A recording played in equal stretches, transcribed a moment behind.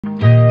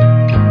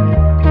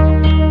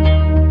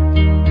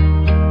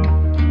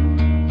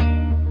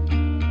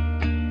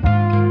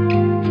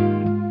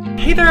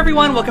Hey there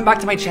everyone, welcome back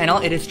to my channel.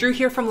 It is Drew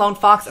here from Lone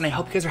Fox, and I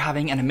hope you guys are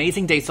having an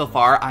amazing day so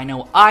far. I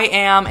know I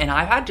am, and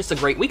I've had just a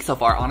great week so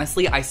far.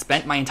 Honestly, I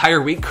spent my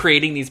entire week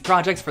creating these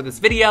projects for this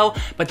video,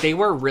 but they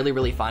were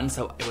really fun,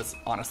 so it was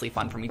honestly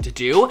fun for me to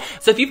do.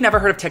 So if you've never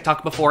heard of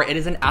TikTok before, it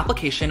is an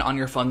application on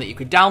your phone that you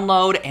could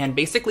download, and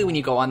basically when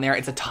you go on there,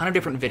 it's a ton of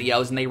different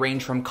videos, and they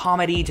range from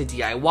comedy to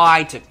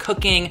DIY to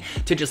cooking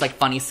to just like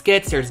funny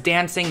skits. There's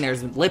dancing,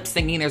 there's lip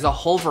syncing, there's a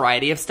whole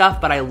variety of stuff,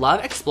 but I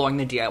love exploring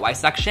the DIY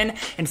section,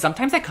 and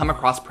sometimes I come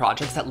across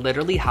projects that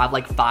literally have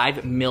like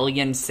 5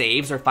 million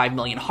saves or 5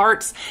 million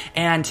hearts,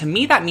 and to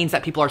me that means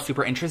that people are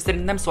super interested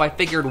in them. So I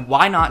figured,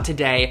 why not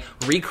today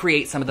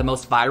recreate some of the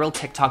most viral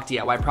TikTok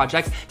DIY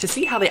projects to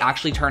see how they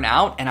actually turn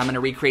out, and I'm gonna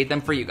recreate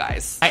them for you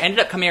guys. I ended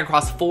up coming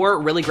across 4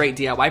 really great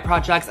DIY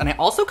projects, and I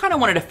also kind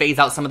of wanted to phase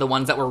out some of the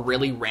ones that were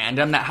really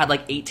random that had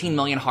like 18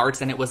 million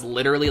hearts and it was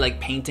literally like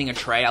painting a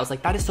tray. I was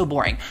like, that is so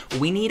boring.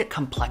 We need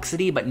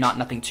complexity, but not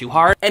nothing too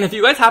hard. And if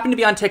you guys happen to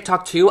be on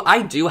TikTok too,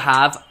 I do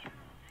have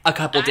a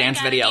couple dance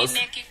videos.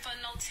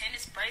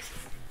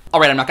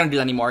 Alright, I'm not gonna do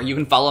that anymore. You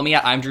can follow me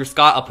at I'm Drew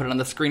Scott. I'll put it on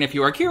the screen if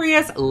you are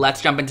curious.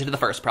 Let's jump into the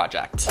first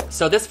project.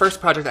 So this first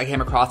project I came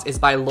across is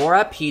by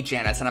Laura P.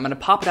 Janis, and I'm gonna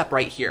pop it up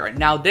right here.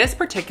 Now this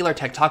particular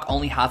TikTok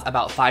only has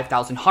about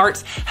 5,000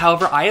 hearts.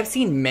 However, I have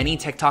seen many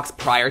TikToks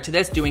prior to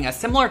this doing a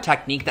similar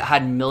technique that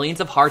had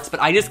millions of hearts, but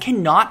I just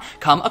cannot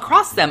come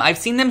across them. I've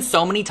seen them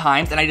so many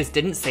times and I just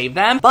didn't save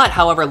them. But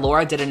however,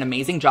 Laura did an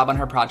amazing job on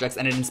her projects,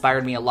 and it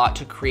inspired me a lot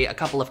to create a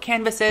couple of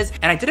canvases.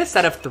 And I did a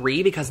set of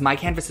 3 because my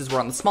canvases were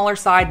on the smaller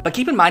side. But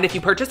keep in mind, if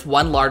you purchase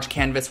one large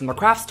canvas from the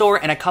craft store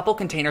and a couple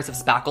containers of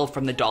spackle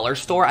from the dollar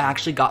store, I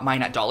actually got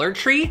mine at Dollar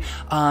Tree,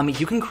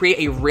 you can create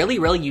a really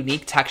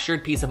unique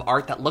textured piece of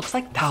art that looks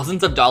like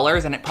thousands of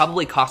dollars, and it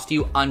probably cost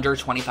you under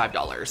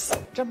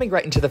 $25. Jumping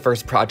right into the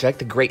first project,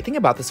 the great thing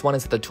about this one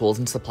is that the tools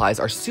and supplies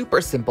are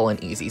super simple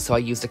and easy. So I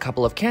used a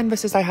couple of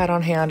canvases I had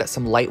on hand,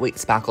 some lightweight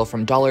spackle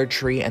from Dollar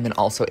Tree, and then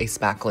also a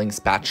spackling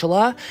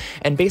spatula.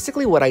 And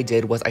basically what I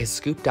did was I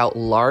scooped out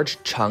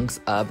large chunks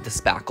of the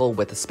spackle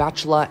with a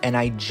spatula, and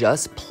I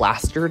just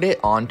plastered it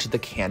onto the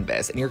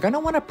canvas. And you're gonna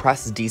wanna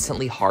press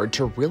decently hard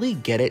to really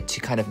get it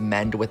to kind of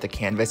mend with the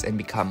canvas and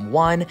become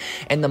one.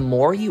 And the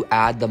more you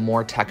add, the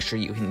more texture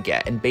you can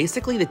get. And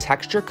basically the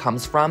texture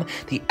comes from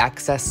the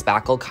excess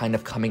spackle kind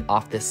of coming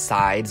off the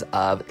sides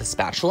of the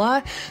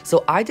spatula.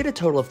 So I did a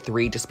total of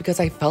 3 just because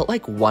I felt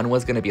like one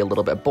was gonna be a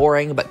little bit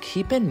boring, but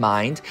keep in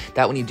mind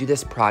that when you do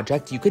this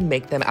project, you can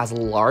make them as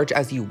large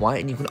as you want,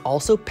 and you can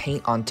also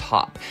paint on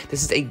top.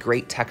 This is a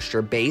great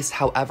texture base.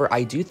 However,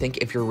 I do think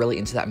if you're really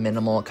into that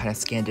minimal kind of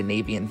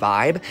Scandinavian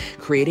vibe,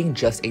 creating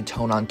just a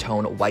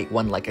tone-on-tone white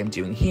one like I'm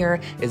doing here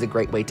is a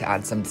great way to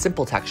add some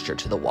simple texture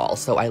to the wall.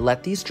 So I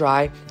let these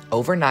dry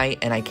overnight,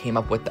 and I came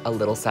up with a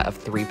little set of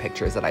 3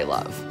 pictures that I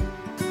love.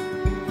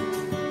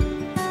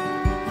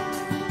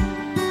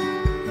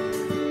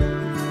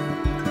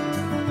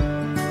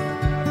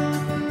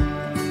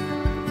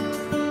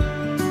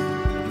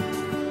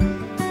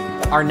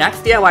 Our next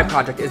DIY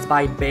project is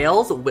by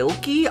Bales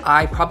Wilkie.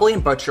 I probably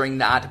am butchering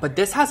that, but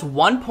this has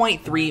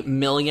 1.3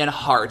 million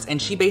hearts,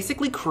 and she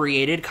basically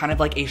created kind of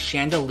like a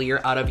chandelier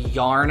out of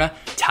yarn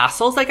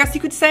tassels, I guess you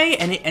could say,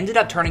 and it ended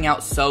up turning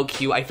out so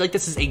cute. I feel like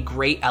this is a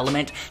great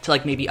element to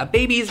like maybe a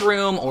baby's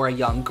room or a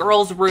young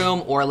girl's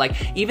room, or like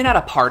even at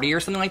a party or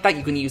something like that.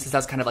 You can use this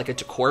as kind of like a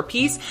decor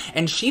piece.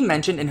 And she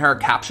mentioned in her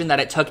caption that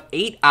it took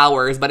 8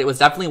 hours, but it was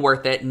definitely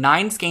worth it.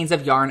 9 skeins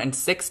of yarn and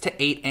 6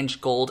 to 8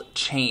 inch gold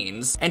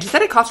chains. And she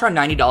said it cost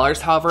around $90.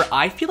 However,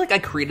 I feel like I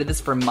created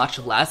this for much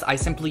less. I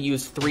simply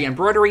used 3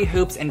 embroidery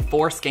hoops and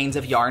 4 skeins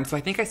of yarn, so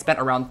I think I spent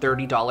around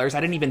 $30.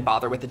 I didn't even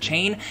bother with the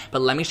chain,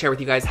 but let me share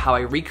with you guys how I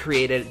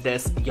recreated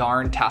this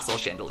yarn tassel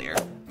chandelier.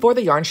 For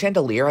the yarn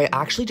chandelier, I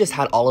actually just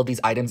had all of these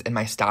items in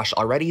my stash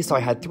already, so I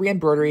had 3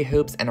 embroidery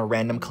hoops and a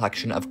random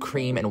collection of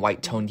cream and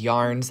white toned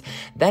yarns.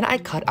 Then I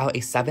cut out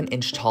a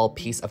 7-inch tall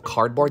piece of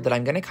cardboard that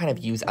I'm going to kind of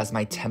use as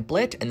my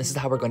template, and this is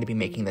how we're going to be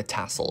making the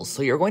tassels.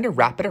 So you're going to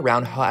wrap it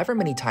around however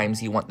many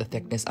times you want the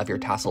thickness of your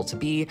tassel to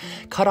be,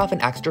 cut off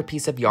an extra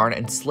piece of yarn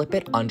and slip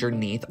it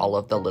underneath all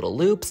of the little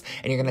loops,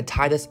 and you're going to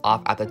tie this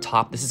off at the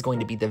top. This is going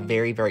to be the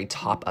very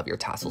top of your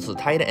tassel. So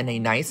tie it in a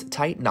nice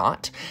tight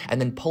knot, and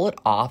then pull it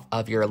off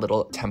of your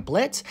little template.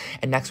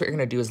 And next what you're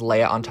going to do is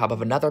lay it on top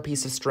of another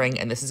piece of string,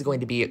 and this is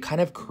going to be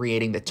kind of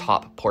creating the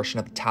top portion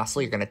of the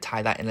tassel. You're going to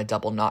tie that in a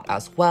double knot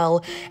as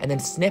well, and then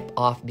snip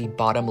off the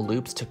bottom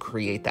loops to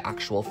create the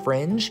actual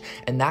fringe,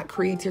 and that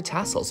creates your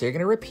tassel. So you're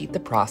going to repeat the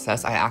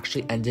process. I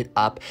actually ended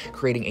up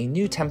creating a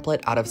new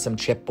template out of some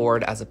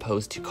chipboard as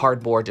opposed to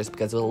cardboard, just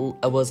because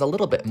it was a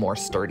little bit more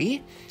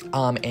sturdy.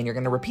 And you're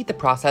going to repeat the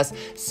process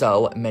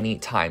so many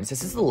times.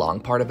 This is the long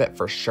part of it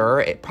for sure.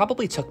 It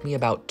probably took me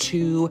about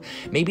 2,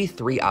 maybe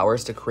 3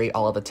 hours to create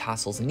all of the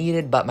tassels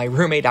needed, but my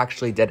roommate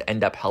actually did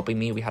end up helping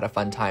me. We had a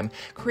fun time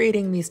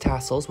creating these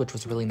tassels, which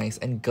was really nice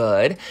and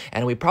good.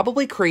 And we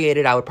probably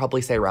created, I would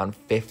probably say, around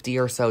 50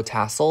 or so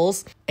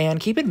tassels. And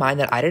keep in mind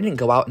that I didn't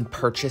go out and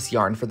purchase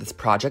yarn for this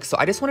project, so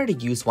I just wanted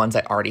to use ones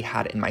I already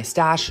had in my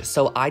stash.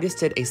 So I just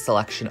did a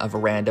selection of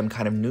random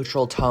kind of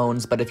neutral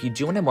tones, but if you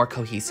do want a more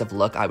cohesive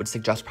look, I would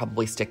suggest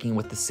probably sticking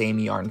with the same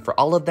yarn for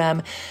all of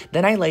them.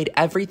 Then I laid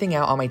everything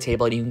out on my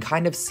table, and you can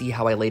kind of see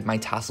how I laid my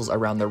tassels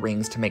around the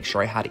rings to make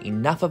sure I had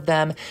enough of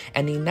them.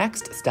 And the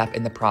next step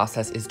in the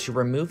process is to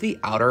remove the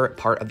outer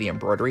part of the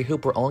embroidery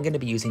hoop. We're only going to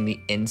be using the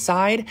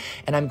inside,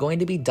 and I'm going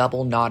to be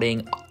double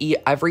knotting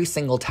every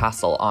single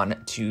tassel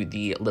onto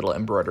the little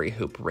embroidery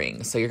hoop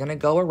ring. So you're going to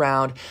go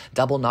around,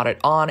 double knot it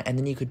on, and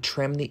then you could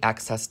trim the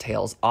excess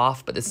tails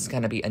off, but this is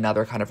going to be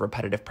another kind of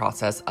repetitive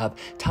process of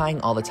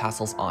tying all the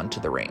tassels onto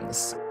the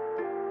rings.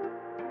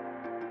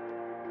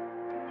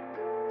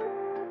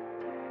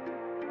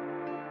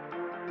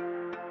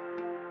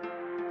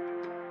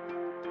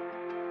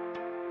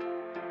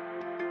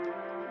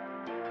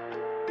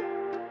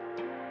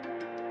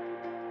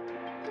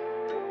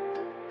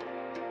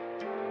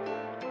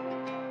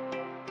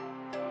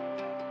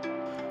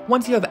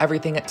 Once you have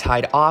everything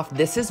tied off,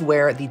 this is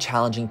where the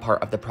challenging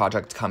part of the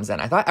project comes in.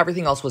 I thought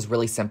everything else was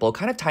really simple,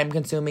 kind of time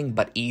consuming,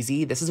 but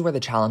easy. This is where the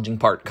challenging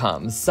part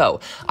comes.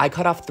 So I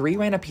cut off 3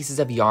 random pieces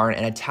of yarn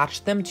and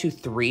attached them to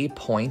 3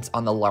 points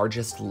on the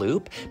largest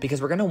loop because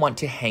we're gonna want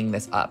to hang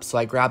this up. So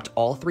I grabbed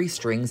all 3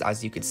 strings,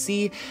 as you could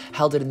see,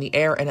 held it in the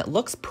air, and it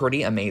looks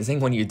pretty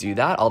amazing when you do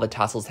that. All the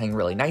tassels hang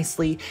really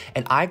nicely.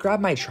 And I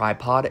grabbed my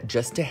tripod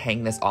just to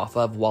hang this off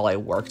of while I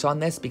worked on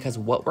this, because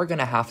what we're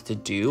gonna have to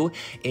do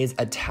is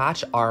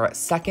attach our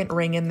second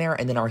ring in there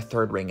and then our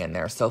third ring in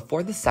there. So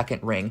for the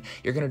second ring,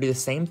 you're gonna do the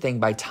same thing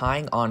by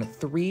tying on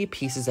 3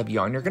 pieces of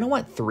yarn. You're gonna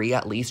want 3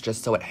 at least,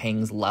 just so it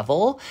hangs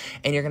level.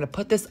 And you're gonna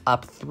put this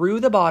up through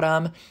the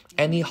bottom.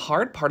 And the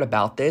hard part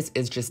about this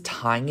is just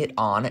tying it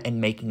on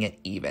and making it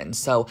even.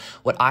 So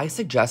what I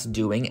suggest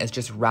doing is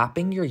just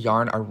wrapping your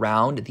yarn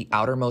around the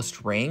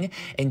outermost ring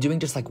and doing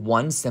just like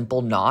one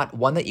simple knot,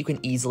 one that you can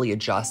easily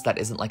adjust that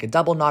isn't like a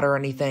double knot or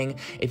anything.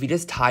 If you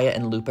just tie it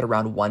and loop it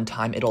around one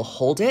time, it'll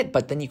hold it,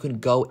 but then you can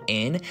go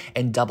in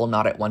and double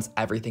knot it once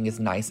everything is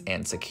nice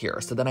and secure.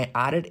 So then I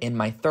added in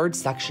my third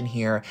section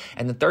here,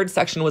 and the third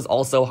section was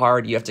also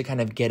hard. You have to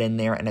kind of get in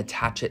there and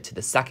attach it to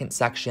the second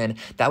section.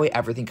 That way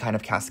everything kind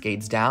of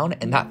cascades down,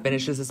 and that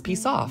finishes this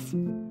piece off.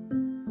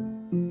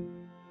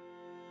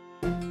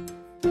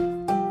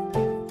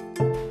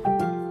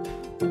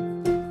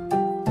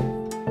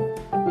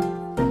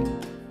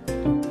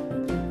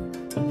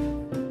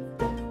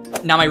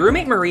 Now, my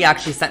roommate Marie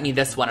actually sent me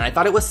this one, and I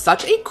thought it was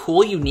such a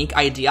cool, unique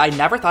idea. I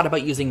never thought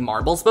about using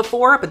marbles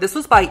before, but this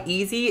was by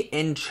Easy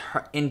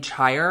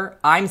Interior.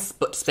 I'm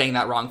saying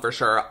that wrong for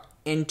sure.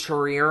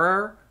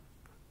 Interior.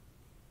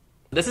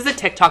 This is a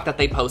TikTok that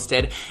they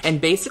posted,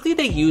 and basically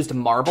they used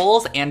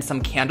marbles and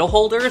some candle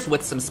holders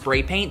with some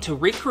spray paint to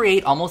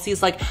recreate almost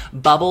these like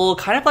bubble,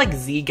 kind of like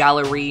Z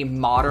Gallery,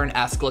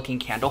 modern-esque looking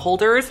candle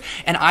holders.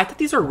 And I thought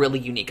these were really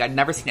unique. I'd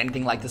never seen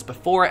anything like this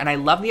before, and I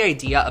love the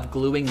idea of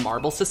gluing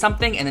marbles to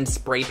something and then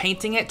spray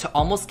painting it to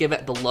almost give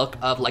it the look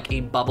of like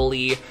a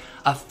bubbly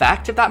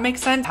effect, if that makes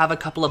sense. I have a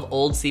couple of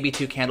old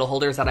CB2 candle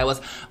holders that I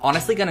was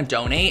honestly gonna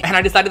donate, and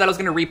I decided that I was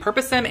gonna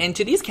repurpose them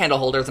into these candle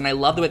holders, and I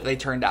love the way that they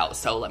turned out.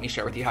 So let me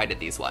share with you how I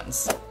did these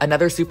ones.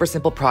 Another super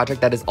simple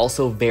project that is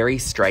also very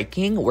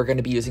striking. We're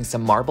gonna be using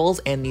some marbles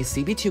and these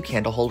CB2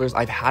 candle holders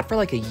I've had for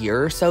like a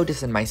year or so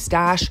just in my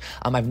stash.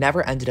 I've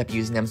never ended up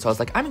using them, so I was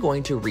like, I'm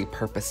going to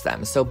repurpose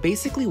them. So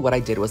basically what I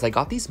did was I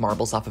got these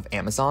marbles off of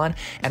Amazon,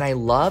 and I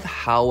love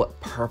how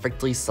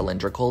perfectly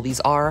cylindrical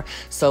these are.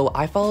 So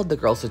I followed the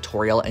girl's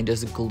tutorial and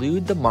just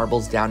glued the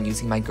marbles down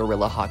using my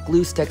Gorilla Hot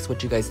glue sticks,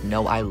 which you guys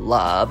know I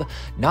love.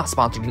 Not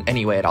sponsored in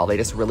any way at all. They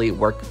just really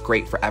work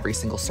great for every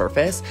single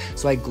surface.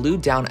 So I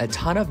glued down a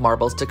ton of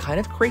marbles to kind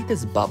of create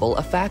this bubble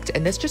effect.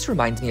 And this just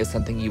reminds me of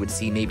something you would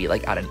see maybe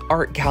like at an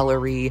art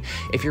gallery.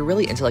 If you're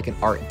really into like an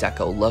art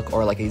deco look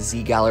or like a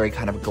Z Gallery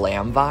kind of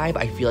glam vibe,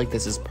 I feel like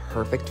this is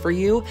perfect for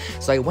you.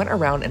 So I went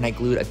around and I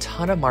glued a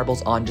ton of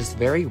marbles on just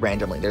very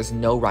randomly. There's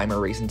no rhyme or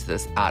reason to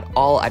this at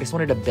all. I just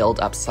wanted to build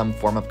up some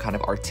form of kind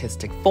of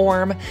artistic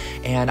form.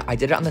 And I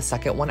did it on the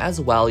second one as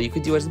well. You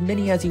could do as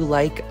many as you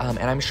like, and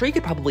I'm sure you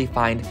could probably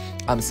find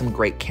some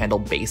great candle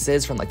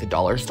bases from like the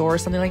dollar store or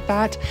something like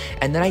that.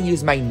 And then I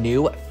used my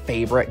new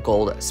favorite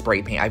gold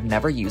spray paint. I've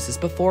never used this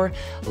before.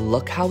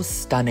 Look how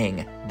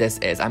stunning this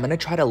is. I'm gonna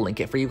try to link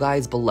it for you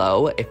guys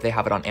below if they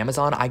have it on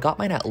Amazon. I got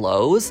mine at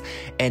Lowe's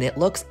and it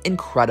looks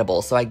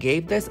incredible. So I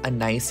gave this a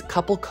nice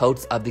couple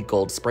coats of the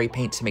gold spray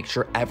paint to make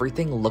sure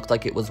everything looked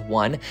like it was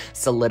one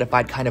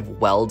solidified kind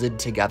of welded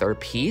together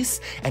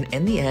piece. And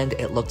in the end,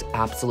 it looked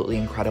absolutely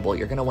incredible.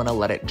 You're gonna wanna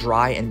let it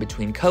dry in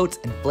between coats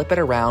and flip it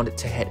around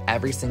to hit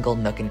every single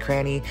nook and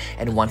cranny.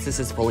 And once this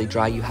is fully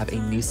dry, you have a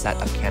new set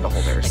of candle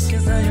holders.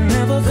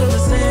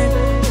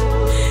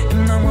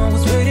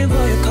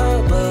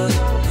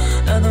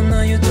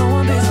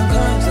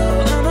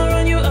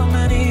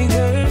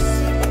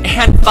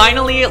 And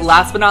finally,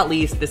 last but not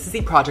least, this is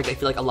the project I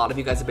feel like a lot of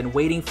you guys have been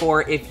waiting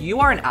for. If you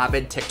are an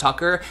avid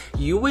TikToker,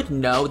 you would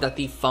know that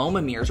the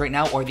foam mirrors right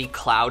now, or the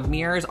cloud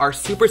mirrors, are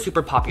super,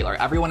 super popular.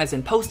 Everyone has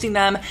been posting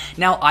them.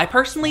 Now, I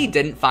personally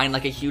didn't find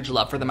like a huge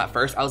love for them at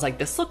first. I was like,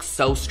 this looks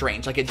so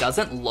strange. Like, it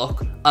doesn't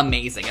look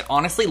amazing. It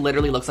honestly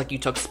literally looks like you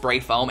took spray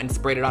foam and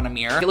sprayed it on a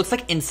mirror. It looks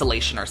like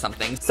insulation or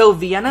something. So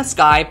Vienna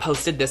Sky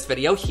posted this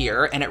video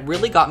here, and it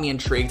really got me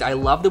intrigued. I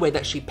love the way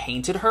that she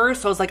painted her.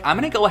 So I was like, I'm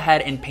gonna go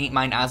ahead and paint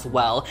mine as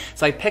well.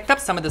 So I picked up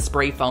some of the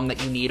spray foam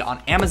that you need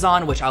on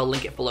Amazon, which I'll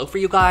link it below for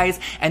you guys.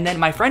 And then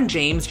my friend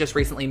James just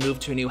recently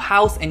moved to a new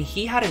house, and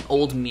he had an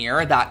old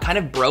mirror that kind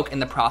of broke in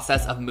the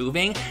process of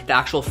moving. The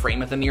actual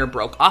frame of the mirror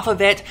broke off of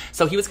it.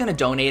 So he was gonna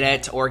donate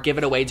it or give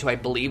it away to, I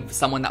believe,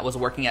 someone that was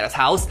working at his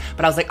house.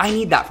 But I was like, I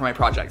need that for my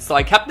project. So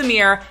I kept the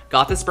mirror,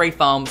 got the spray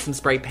foam, some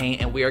spray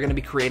paint, and we are gonna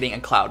be creating a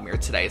cloud mirror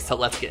today. So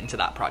let's get into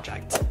that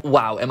project.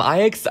 Wow, am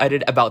I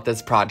excited about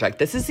this project.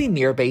 This is the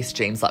mirror base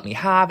James let me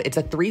have. It's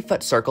a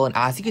 3-foot circle, and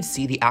as you can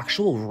see, the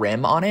actual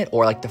rim on it,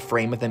 or like the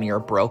frame of the mirror,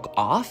 broke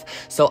off.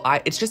 So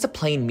it's just a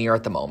plain mirror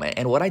at the moment.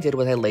 And what I did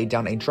was I laid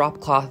down a drop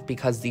cloth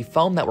because the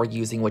foam that we're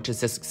using, which is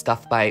this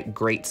stuff by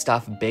Great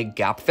Stuff Big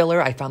Gap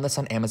Filler, I found this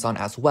on Amazon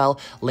as well.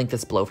 Link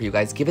this below for you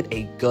guys. Give it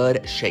a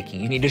good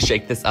shaking. You need to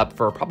shake this up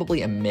for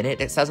probably a minute,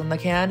 it says on the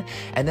can.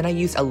 And then I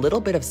used a little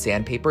bit of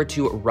sandpaper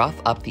to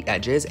rough up the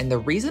edges. And the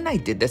reason I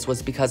did this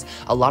was because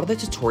a lot of the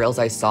tutorials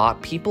I saw,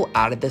 people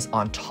added this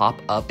on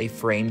top of a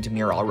framed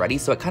mirror already.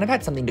 So it kind of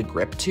had something to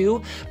grip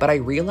to, but I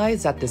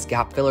realized that this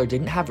gap filler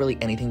didn't have really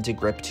anything to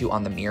grip to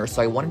on the mirror.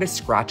 So I wanted to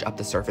scratch up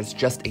the surface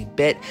just a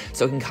bit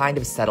so it can kind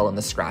of settle in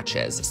the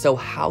scratches. So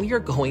how you're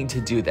going to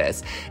do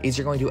this is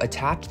you're going to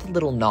attach the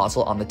little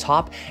nozzle on the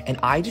top, and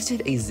I just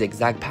did a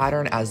zigzag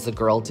pattern as the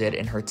girl did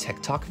in her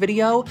TikTok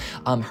video.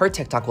 Her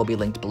TikTok will be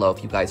linked below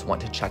if you guys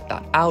want to check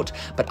that out,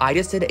 but I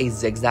just did a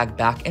zigzag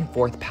back and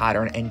forth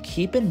pattern, and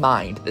keep in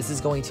mind, this is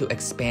going to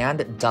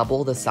expand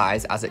double the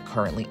size as it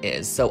currently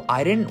is. So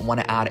I didn't want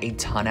to add a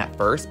ton at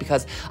first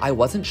because I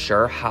wasn't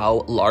sure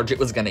how large it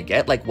was going to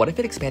get. Like, what if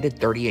it expanded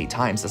 38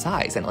 times the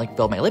size and like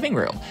filled my living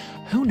room?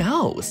 Who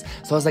knows?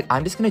 So I was like,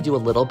 I'm just going to do a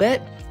little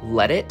bit,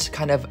 let it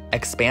kind of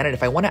expand, and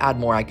if I want to add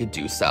more, I could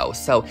do so.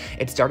 So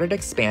it started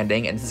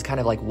expanding, and this is kind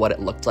of like what it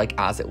looked like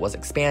as it was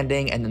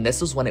expanding. And then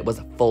this was when it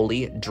was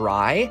fully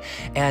dry,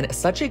 and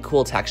such a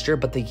cool texture,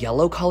 but the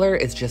yellow color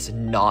is just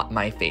not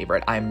my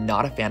favorite. I'm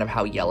not a fan of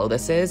how yellow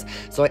this is.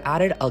 So I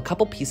added a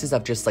couple pieces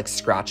of just like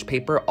scratch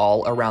paper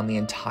all around the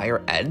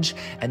entire edge.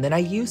 And then I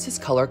used this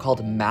color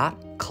called Matte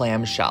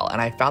Clamshell,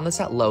 and I found this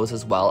at Lowe's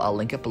as well. I'll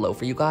link it below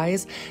for you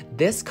guys.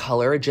 This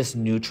color just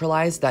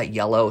neutralized that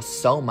yellow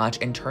so much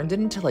and turned it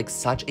into like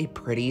such a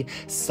pretty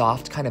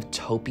soft kind of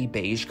taupey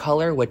beige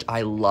color, which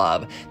I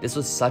love. This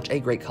was such a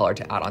great color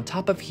to add on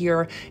top of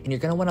here, and you're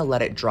gonna want to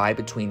let it dry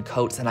between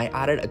coats. And I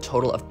added a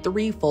total of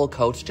 3 full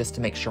coats just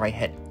to make sure I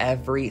hit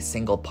every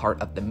single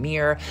part of the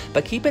mirror.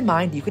 But keep in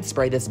mind, you could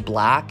spray this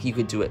black, you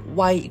could do it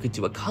white, you could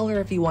do a color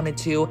if you wanted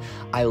to.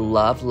 I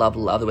love, love,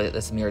 love the way that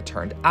this mirror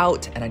turned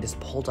out, and I just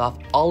pulled off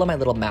all of my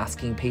little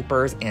masking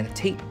papers and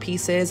tape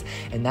pieces,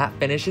 and that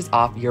finishes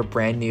off your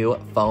brand new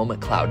foam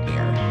cloud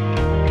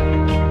mirror.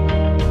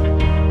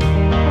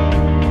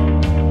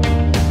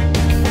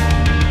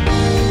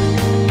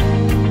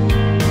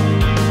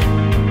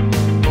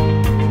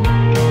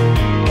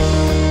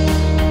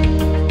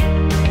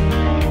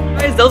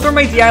 Those were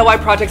my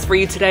DIY projects for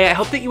you today. I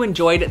hope that you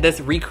enjoyed this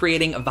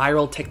recreating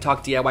viral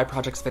TikTok DIY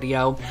projects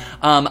video.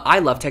 I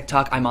love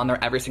TikTok. I'm on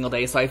there every single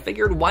day, so I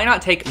figured why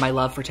not take my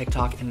love for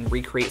TikTok and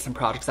recreate some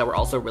projects that were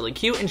also really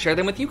cute and share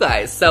them with you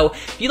guys. So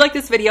if you like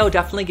this video,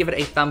 definitely give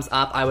it a thumbs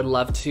up. I would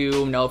love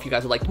to know if you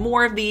guys would like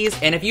more of these.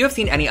 And if you have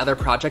seen any other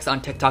projects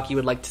on TikTok you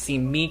would like to see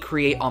me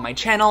create on my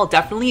channel,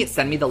 definitely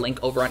send me the link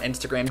over on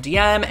Instagram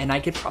DM, and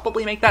I could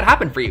probably make that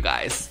happen for you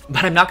guys.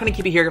 But I'm not gonna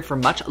keep you here for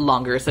much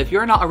longer, so if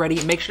you're not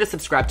already, make sure to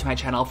subscribe to my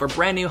channel for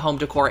brand new home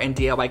decor and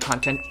DIY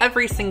content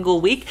every single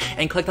week,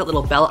 and click that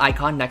little bell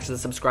icon next to the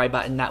subscribe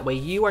button. That way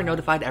you are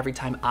notified every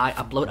time I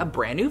upload a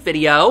brand new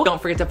video.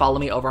 Don't forget to follow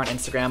me over on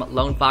Instagram,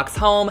 Lone Fox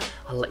Home.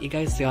 I'll let you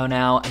guys go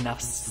now. Enough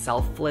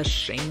selfless,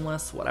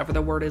 shameless, whatever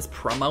the word is,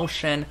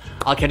 promotion.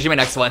 I'll catch you in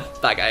my next one.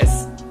 Bye,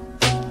 guys.